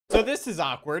So this is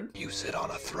awkward. You sit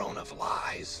on a throne of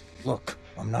lies. Look,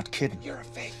 I'm not kidding. You're a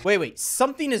fake. Wait,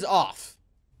 something is off.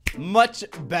 Much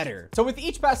better. So with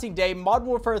each passing day, Modern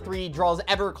Warfare 3 draws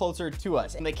ever closer to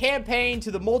us. From the campaign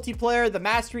to the multiplayer, the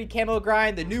mastery camo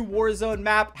grind, the new Warzone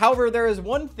map. However, there is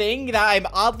one thing that I'm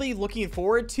oddly looking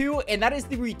forward to, and that is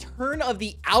the return of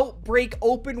the Outbreak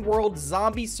open world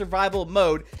zombie survival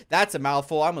mode. That's a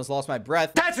mouthful. I almost lost my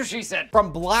breath. That's what she said.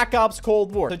 From Black Ops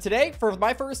Cold War. So today, for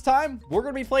my first time, we're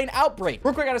going to be playing Outbreak.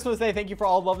 Real quick, I just want to say thank you for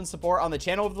all the love and support on the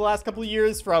channel over the last couple of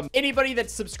years. From anybody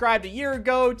that subscribed a year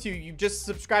ago to you just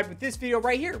subscribed with this video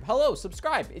right here. Hello,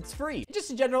 subscribe. It's free.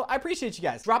 Just in general, I appreciate you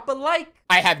guys. Drop a like.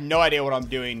 I have no idea what I'm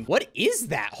doing. What is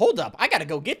that? Hold up. I gotta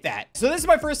go get that. So this is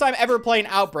my first time ever playing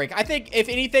Outbreak. I think if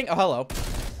anything, oh, hello.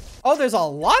 Oh, there's a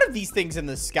lot of these things in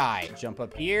the sky. Jump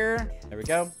up here. There we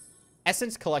go.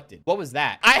 Essence collected. What was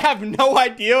that? I have no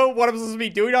idea what I'm supposed to be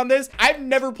doing on this. I've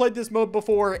never played this mode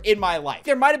before in my life.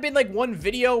 There might have been like one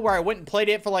video where I went and played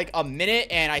it for like a minute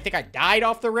and I think I died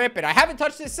off the rip and I haven't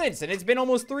touched it since, and it's been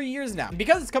almost 3 years now. And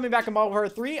because it's coming back in Modern Warfare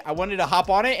 3, I wanted to hop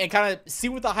on it and kind of see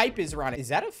what the hype is around it. Is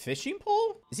that a fishing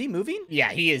pole? Is he moving? Yeah,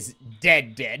 he is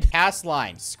dead. Cast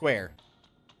line, square.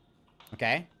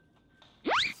 Okay.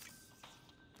 I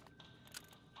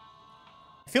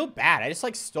feel bad. I just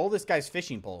like stole this guy's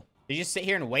fishing pole. You just sit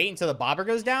here and wait until the bobber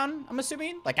goes down, I'm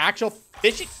assuming? Like actual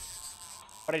fishing?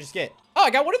 What'd I just get? Oh, I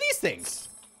got one of these things.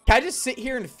 Can I just sit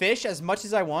here and fish as much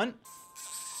as I want?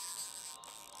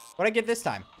 What'd I get this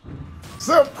time?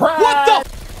 Surprise! What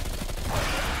the?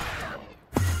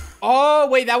 Oh,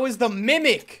 wait, that was the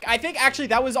mimic. I think actually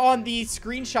that was on the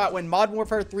screenshot when Modern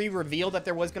Warfare 3 revealed that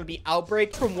there was going to be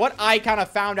Outbreak. From what I kind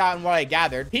of found out and what I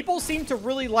gathered, people seem to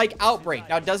really like Outbreak.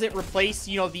 Now, does it replace,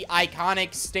 you know, the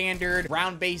iconic standard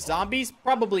round-based zombies?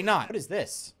 Probably not. What is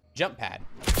this? Jump pad.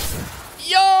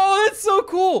 Yo, that's so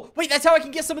cool. Wait, that's how I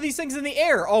can get some of these things in the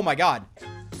air. Oh my God.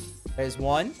 There's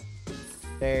one.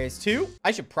 There's two. I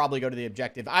should probably go to the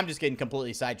objective. I'm just getting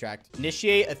completely sidetracked.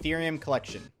 Initiate Ethereum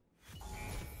collection.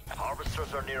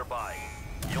 Harvesters are nearby.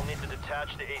 You'll need to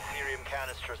detach the Ethereum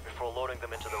canisters before loading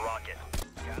them into the rocket.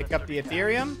 Pick up the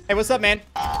Ethereum. Hey, what's up, man?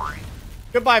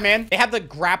 Goodbye, man. They have the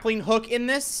grappling hook in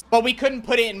this, but we couldn't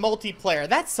put it in multiplayer.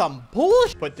 That's some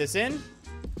bullshit. Put this in.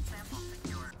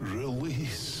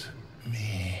 Release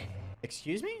me.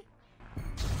 Excuse me?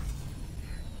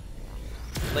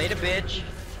 Later, bitch.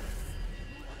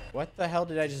 What the hell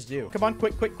did I just do? Come on,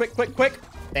 quick.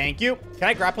 Thank you. Can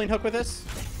I grappling hook with this?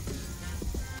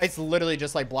 It's literally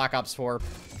just like Black Ops 4.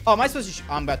 Oh, am I supposed to?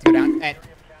 I'm about to go down. And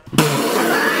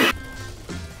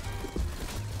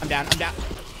I'm down.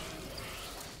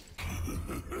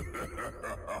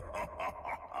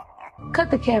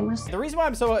 Cut the cameras. The reason why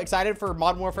I'm so excited for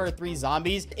Modern Warfare 3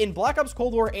 Zombies, in Black Ops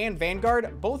Cold War and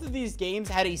Vanguard, both of these games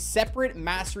had a separate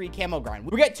mastery camo grind.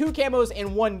 We got 2 camos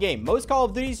in one game. Most Call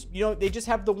of Duties, you know, they just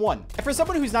have the one. And for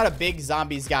someone who's not a big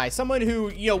zombies guy, someone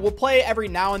who, you know, will play every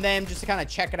now and then just to kind of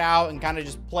check it out and kind of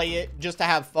just play it just to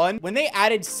have fun, when they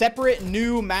added separate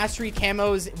new mastery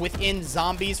camos within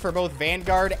zombies for both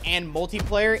Vanguard and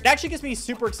multiplayer, it actually gets me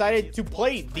super excited to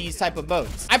play these type of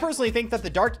modes. I personally think that the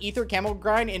Dark Ether camo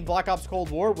grind in Black Ops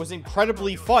Cold War was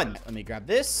incredibly fun. Let me grab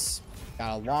this.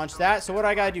 Gotta launch that. So what do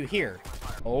I gotta do here?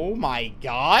 Oh my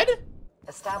God.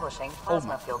 Establishing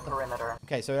plasma field perimeter.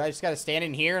 Okay, so I just gotta stand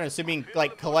in here and assuming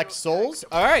like collect souls.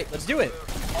 All right, let's do it.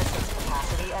 Essence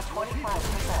capacity at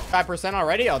 25%. 5%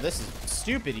 already? Oh, this is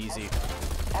stupid easy.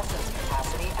 Essence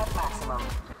capacity at maximum.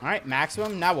 All right,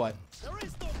 maximum. Now what?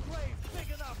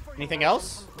 Anything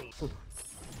else?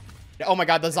 Oh my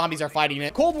God, the zombies are fighting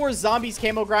it. Cold War Zombies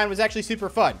camo grind was actually super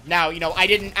fun. Now, you know, I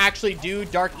didn't actually do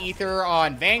Dark Ether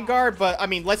on Vanguard, but I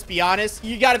mean, let's be honest.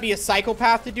 You got to be a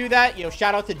psychopath to do that. You know,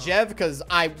 shout out to Jev because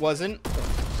I wasn't.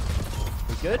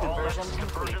 We good?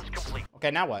 Okay,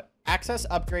 now what? Access,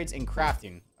 upgrades, and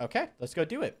crafting. Okay, let's go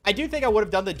do it. I do think I would have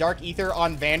done the Dark Ether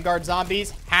on Vanguard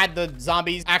Zombies had the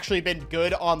zombies actually been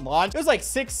good on launch. It was like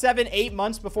 6, 7, 8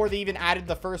 months before they even added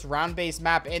the first round-based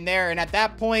map in there. And at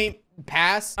that point,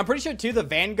 pass. I'm pretty sure too the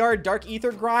Vanguard Dark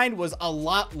Ether grind was a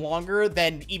lot longer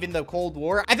than even the Cold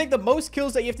War. I think the most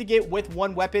kills that you have to get with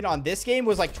one weapon on this game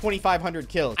was like 2,500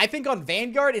 kills. I think on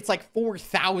Vanguard it's like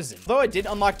 4,000. Though I did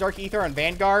unlock Dark Ether on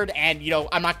Vanguard, and you know,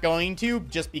 I'm not going to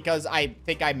just because I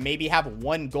think I maybe have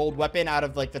one gold weapon out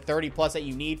of like the 30 plus that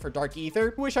you need for Dark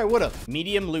Ether. Wish I would have.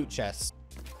 Medium loot chest,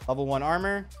 level 1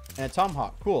 armor, and a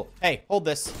tomahawk. Cool. Hey, hold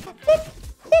this.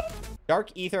 Dark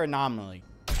Ether anomaly.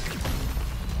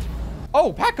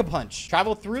 Oh, Pack-a-Punch.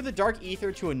 Travel through the Dark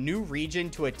Ether to a new region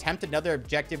to attempt another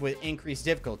objective with increased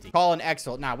difficulty. Call an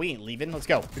exfil. Nah, we ain't leaving. Let's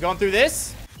go. We're going through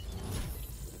this.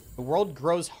 The world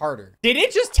grows harder. Did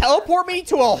it just teleport me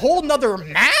to a whole nother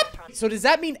map? So does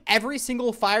that mean every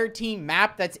single fire team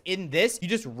map that's in this, you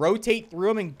just rotate through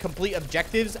them and complete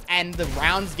objectives and the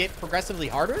rounds get progressively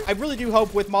harder? I really do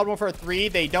hope with Modern Warfare 3,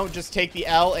 they don't just take the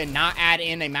L and not add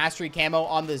in a mastery camo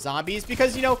on the zombies,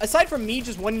 because, you know, aside from me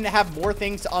just wanting to have more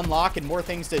things to unlock and more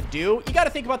things to do, you got to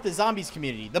think about the zombies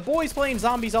community. The boys playing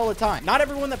zombies all the time. Not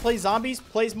everyone that plays zombies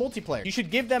plays multiplayer. You should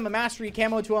give them a mastery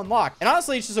camo to unlock. And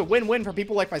honestly, it's just a win-win for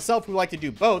people like myself who like to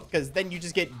do both, because then you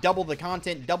just get double the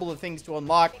content, double the things to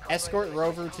unlock, escort the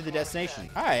rover to the destination.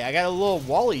 All right, I got a little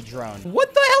Wally drone.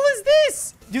 What the hell is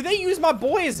this? Do they use my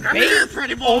boy as bait?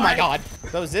 Oh my God.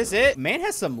 So is this it? Man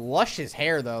has some luscious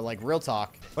hair though, like real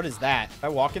talk. What is that? If I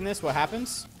walk in this, what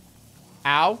happens?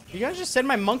 Ow. You guys just send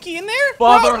my monkey in there?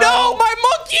 Oh no, my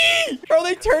monkey! Bro,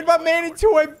 they turned my man into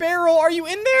a barrel. Are you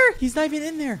in there? He's not even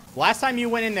in there. Last time you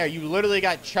went in there, you literally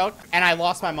got chucked and I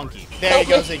lost my monkey. There he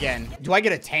goes again. Do I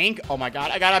get a tank? Oh my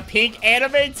God, I got a pink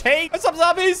anime tank. What's up,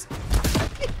 zombies?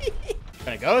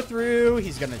 Gonna go through.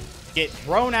 He's gonna get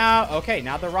thrown out. Okay,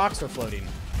 now the rocks are floating.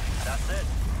 That's it.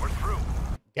 We're through.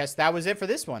 Guess that was it for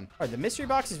this one. All right, the mystery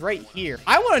box is right here.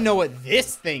 I want to know what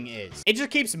this thing is. It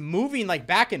just keeps moving like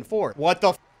back and forth. What the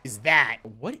f is that?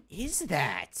 What is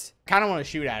that? Kind of want to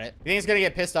shoot at it. You think it's gonna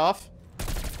get pissed off?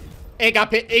 It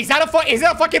got pissed. Is that a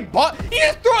fucking bot?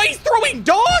 He's throwing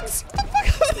dogs?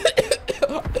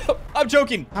 I'm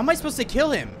joking. How am I supposed to kill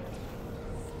him?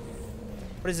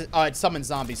 What is it? Oh, it summons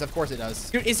zombies. Of course it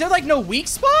does. Dude, is there like no weak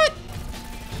spot?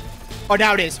 Oh,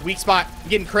 now it is. Weak spot. I'm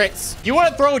getting crits. You want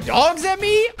to throw dogs at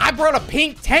me? I brought a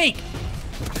pink tank.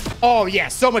 Oh, yeah.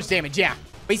 So much damage. Yeah.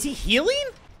 Wait, is he healing?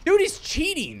 Dude, he's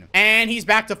cheating. And he's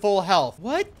back to full health.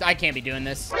 What? I can't be doing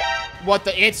this. What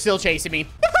the? It's still chasing me.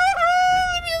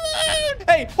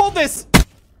 Hey, hold this.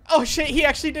 Oh, shit. He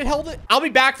actually did hold it. I'll be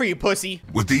back for you, pussy.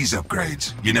 With these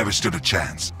upgrades, you never stood a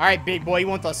chance. All right, big boy. You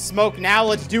want the smoke now?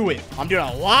 Let's do it. I'm doing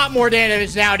a lot more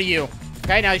damage now to you.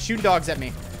 Okay, now he's shooting dogs at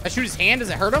me. I shoot his hand. Does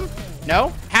it hurt him?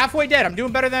 No. Halfway dead. I'm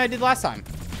doing better than I did last time.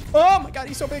 Oh my God,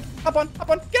 he's so big. Up on,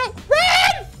 get out.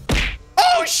 Run!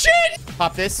 Oh shit!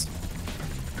 Pop this.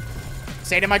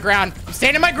 Staying in my ground. I'm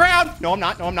staying in my ground. No, I'm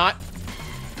not. No, I'm not.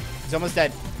 He's almost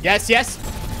dead. Yes, yes.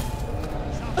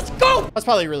 Let's go. That's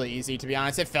probably really easy, to be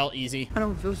honest. It felt easy. I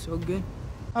don't feel so good.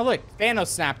 Oh, look. Thanos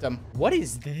snapped him. What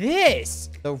is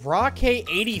this? The Rocket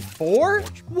 84?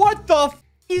 What the f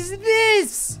is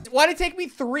this? Why'd it take me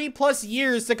 3+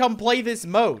 years to come play this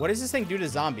mode? What does this thing do to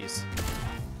zombies?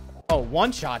 Oh,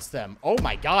 one-shots them. Oh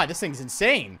my God, this thing's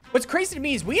insane. What's crazy to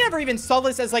me is we never even saw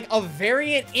this as like a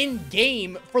variant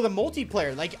in-game for the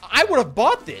multiplayer. Like, I would have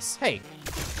bought this. Hey,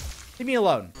 leave me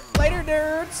alone. Later,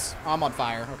 nerds. Oh, I'm on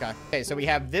fire. Okay. Okay, so we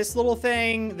have this little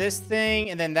thing, this thing,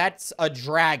 and then that's a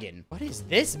dragon. What is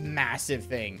this massive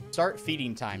thing? Start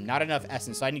feeding time. Not enough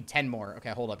essence, so I need 10 more.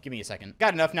 Okay, hold up. Give me a second.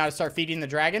 Got enough now to start feeding the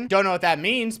dragon. Don't know what that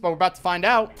means, but we're about to find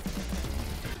out.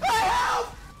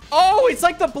 Oh, it's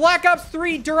like the Black Ops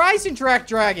 3 Horizon Track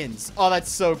dragons. Oh,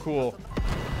 that's so cool.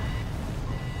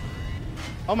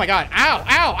 Oh my God. Ow,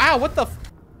 ow, ow. What the f—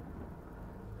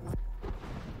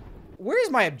 where's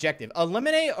my objective?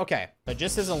 Eliminate? Okay. So it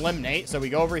just says eliminate. So we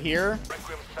go over here.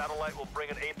 Requiem satellite will bring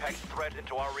an apex threat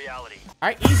into our reality. All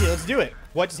right, easy. Let's do it.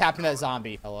 What just happened to that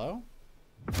zombie? Hello?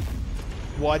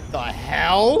 What the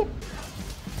hell?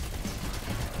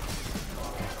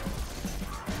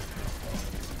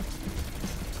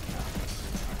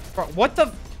 Bro, what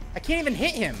the? I can't even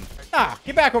hit him. Ah,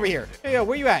 get back over here. Hey, yo,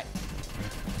 where you at?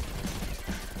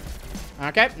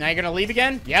 Okay, now you're gonna leave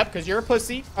again? Yep, because you're a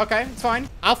pussy. Okay, it's fine.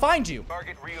 I'll find you.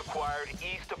 Target reacquired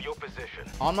east of your position.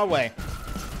 On my way.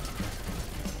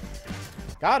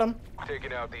 Got him.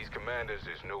 Taking out these commanders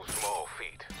is no small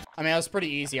feat. I mean, that was pretty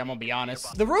easy, I'm gonna be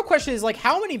honest. The real question is, like,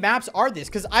 how many maps are this?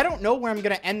 Because I don't know where I'm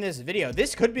gonna end this video.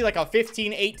 This could be like a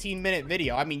 15, 18-minute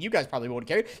video. I mean, you guys probably wouldn't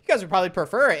care. You guys would probably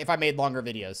prefer it if I made longer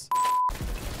videos.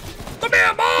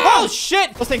 Oh,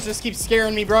 shit! Those things just keep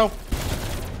scaring me, bro.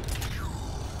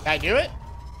 Can I do it?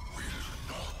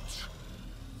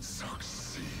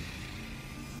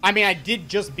 I mean, I did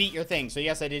just beat your thing, so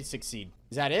yes, I did succeed.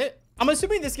 Is that it? I'm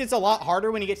assuming this gets a lot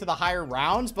harder when you get to the higher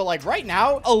rounds, but like right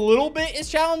now, a little bit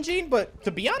is challenging, but to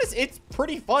be honest, it's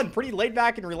pretty fun, pretty laid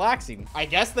back and relaxing. I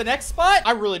guess the next spot,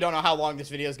 I really don't know how long this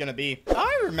video is gonna be.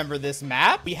 I remember this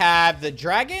map. We have the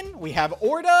dragon, we have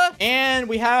Orda, and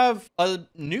we have a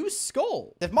new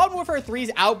skull. If Modern Warfare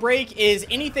 3's Outbreak is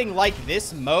anything like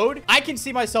this mode, I can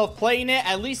see myself playing it,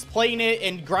 at least playing it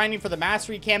and grinding for the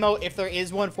mastery camo if there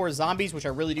is one for zombies, which I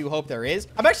really do hope there is.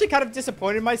 I'm actually kind of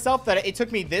disappointed in myself that it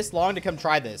took me this long to come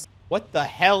try this. What the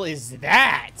hell is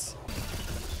that?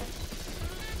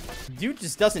 Dude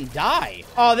just doesn't die.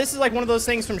 Oh, this is like one of those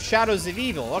things from Shadows of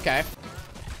Evil. Okay.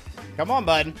 Come on,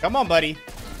 bud. Come on, buddy.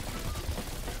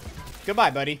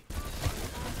 Goodbye, buddy.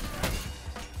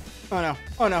 Oh, no.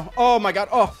 Oh, no. Oh, my God.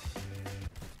 Oh.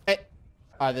 Hey.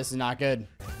 Oh, this is not good.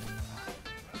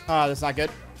 Oh, this is not good.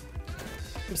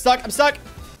 I'm stuck. I'm stuck.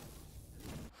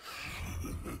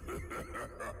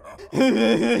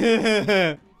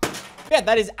 Yeah,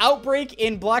 that is Outbreak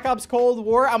in Black Ops Cold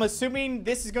War. I'm assuming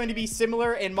this is going to be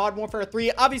similar in Modern Warfare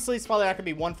 3. Obviously, it's probably not going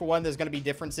to be one for one. There's going to be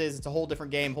differences. It's a whole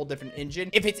different game, whole different engine.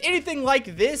 If it's anything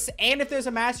like this, and if there's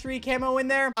a mastery camo in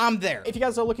there, I'm there. If you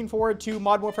guys are looking forward to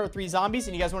Modern Warfare 3 Zombies,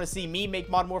 and you guys want to see me make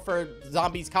Modern Warfare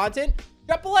Zombies content,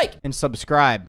 drop a like and subscribe.